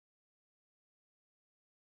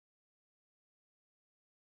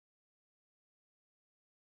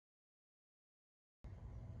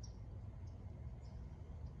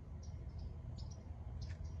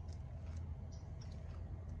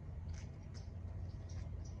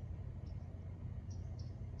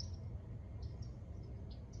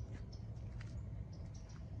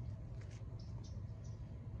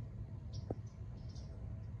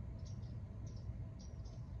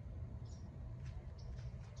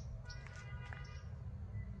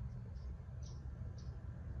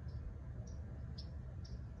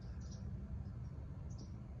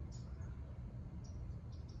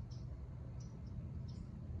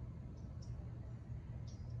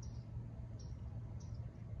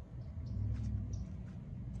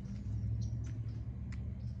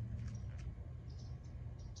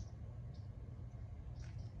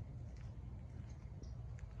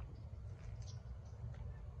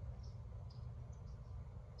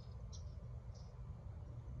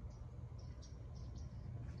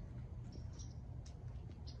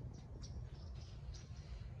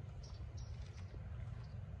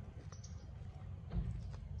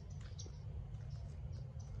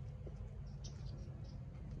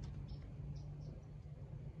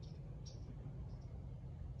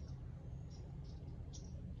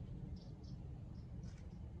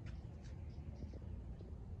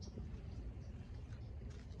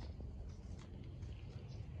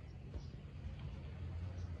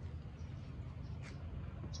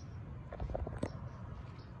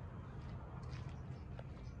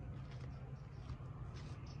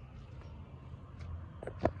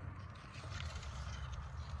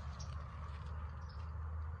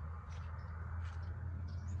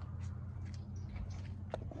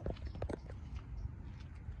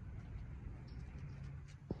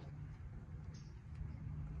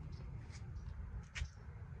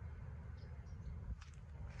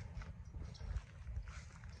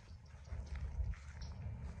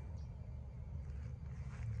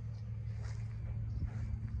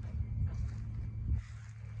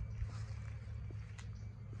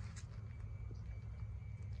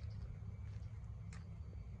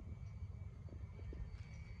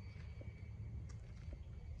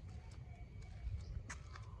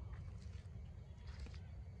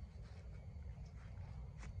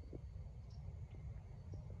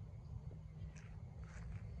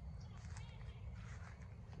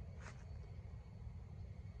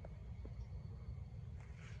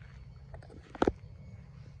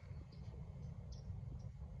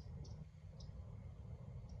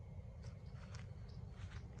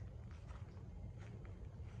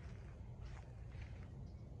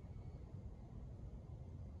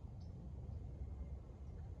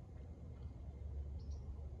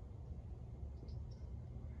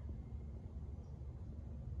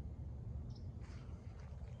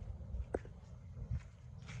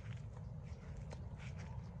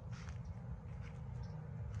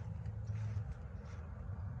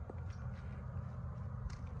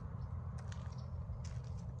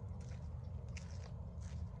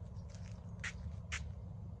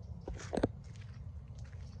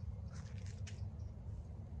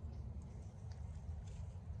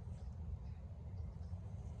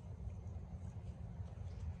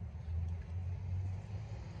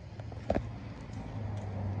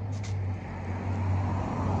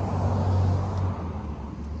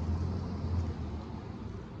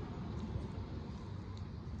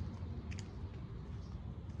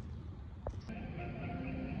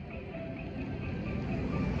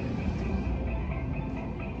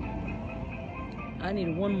I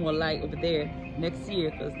need one more light over there next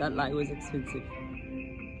year because that light was expensive.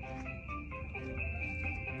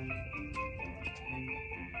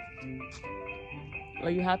 Are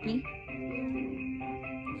you happy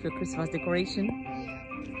with your Christmas decoration?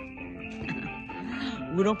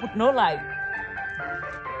 We don't put no light.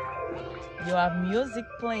 You have music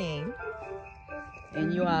playing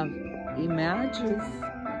and you have images.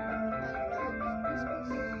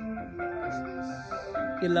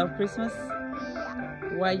 You love Christmas?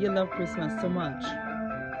 Yeah. Why you love Christmas so much?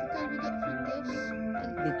 Because we get free gifts.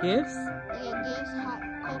 The gifts? We get gifts, hot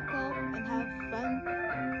cocoa, and have fun.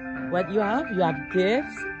 What you have? You have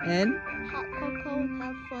gifts and Hot cocoa,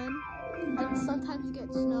 have fun. And sometimes you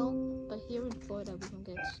get snow, but here in Florida we don't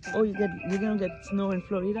get snow. oh, you're gonna get snow in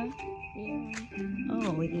Florida? Yeah.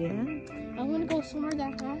 Oh yeah. I want to go somewhere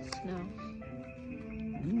that has snow.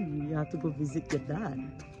 You have to go visit your dad.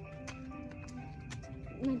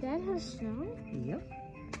 My dad has snow? Yep.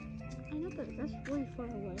 I know, but that's way far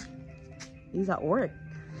away. He's at work.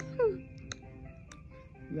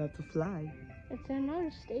 You have to fly. It's in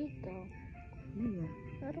another state, though. Yeah.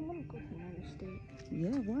 I don't want to go to another state.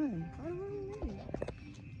 Yeah, why? I don't know.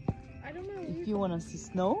 I don't know. If you want to see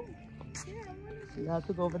snow, Yeah, I want to see. you have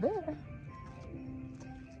to go over there.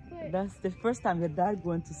 But That's the first time your dad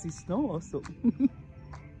going to see snow also. doesn't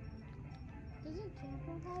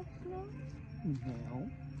Tampa have snow? No.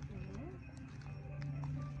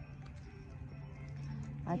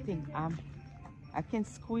 I think I can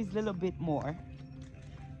squeeze a little bit more.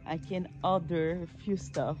 I can order a few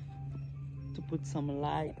stuff to put some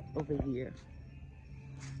light over here.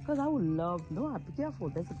 Because I would love, no, be careful,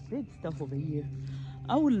 there's a big stuff over here.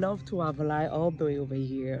 I would love to have a light all the way over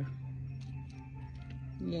here.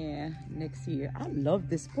 Yeah, next year. I love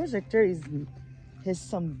this projector, has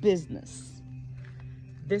some business.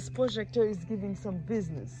 This projector is giving some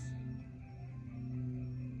business.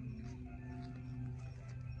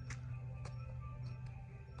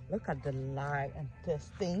 Look at the light and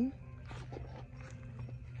testing.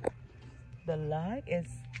 The light is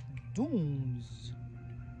dooms.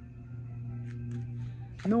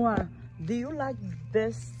 Noah, do you like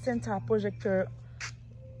this center projector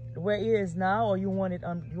where it is now, or you want it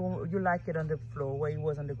on? You like it on the floor where it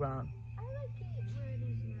was on the ground? I like it where it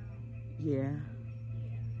is now. Yeah.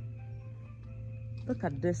 Look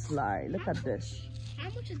at this light. Look at this. How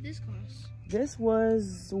much did this cost? This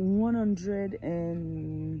was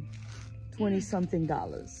 $120 something.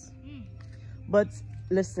 But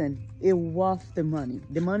listen, it worth the money.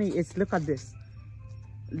 The money is, look at this.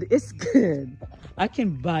 It's good. I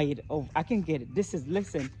can buy it. Oh, I can get it. This is,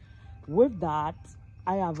 listen, with that,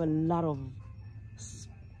 I have a lot of,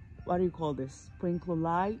 what do you call this? Sprinkler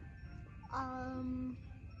light? I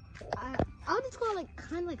would just call it like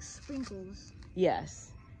kind of like sprinkles.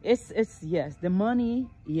 Yes. It's yes. The money,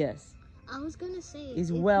 yes. I was gonna say Is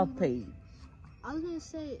well paid. I was gonna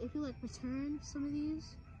say if you like return some of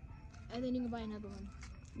these, and then you can buy another one.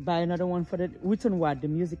 Buy another one for the return what? The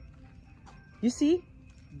music. You see,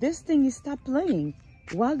 this thing is stop playing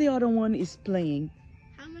while the other one is playing.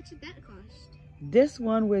 How much did that cost? This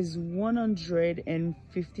one was $115.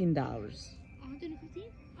 115?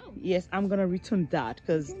 Oh. Yes, I'm gonna return that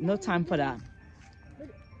because no time for that.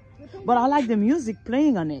 But I like the music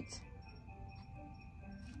playing on it.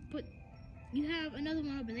 But you have another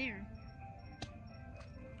one over there.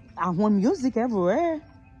 I want music everywhere.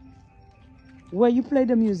 Where you play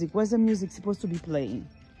the music? Where's the music supposed to be playing?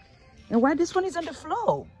 And why this one is on the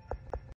floor?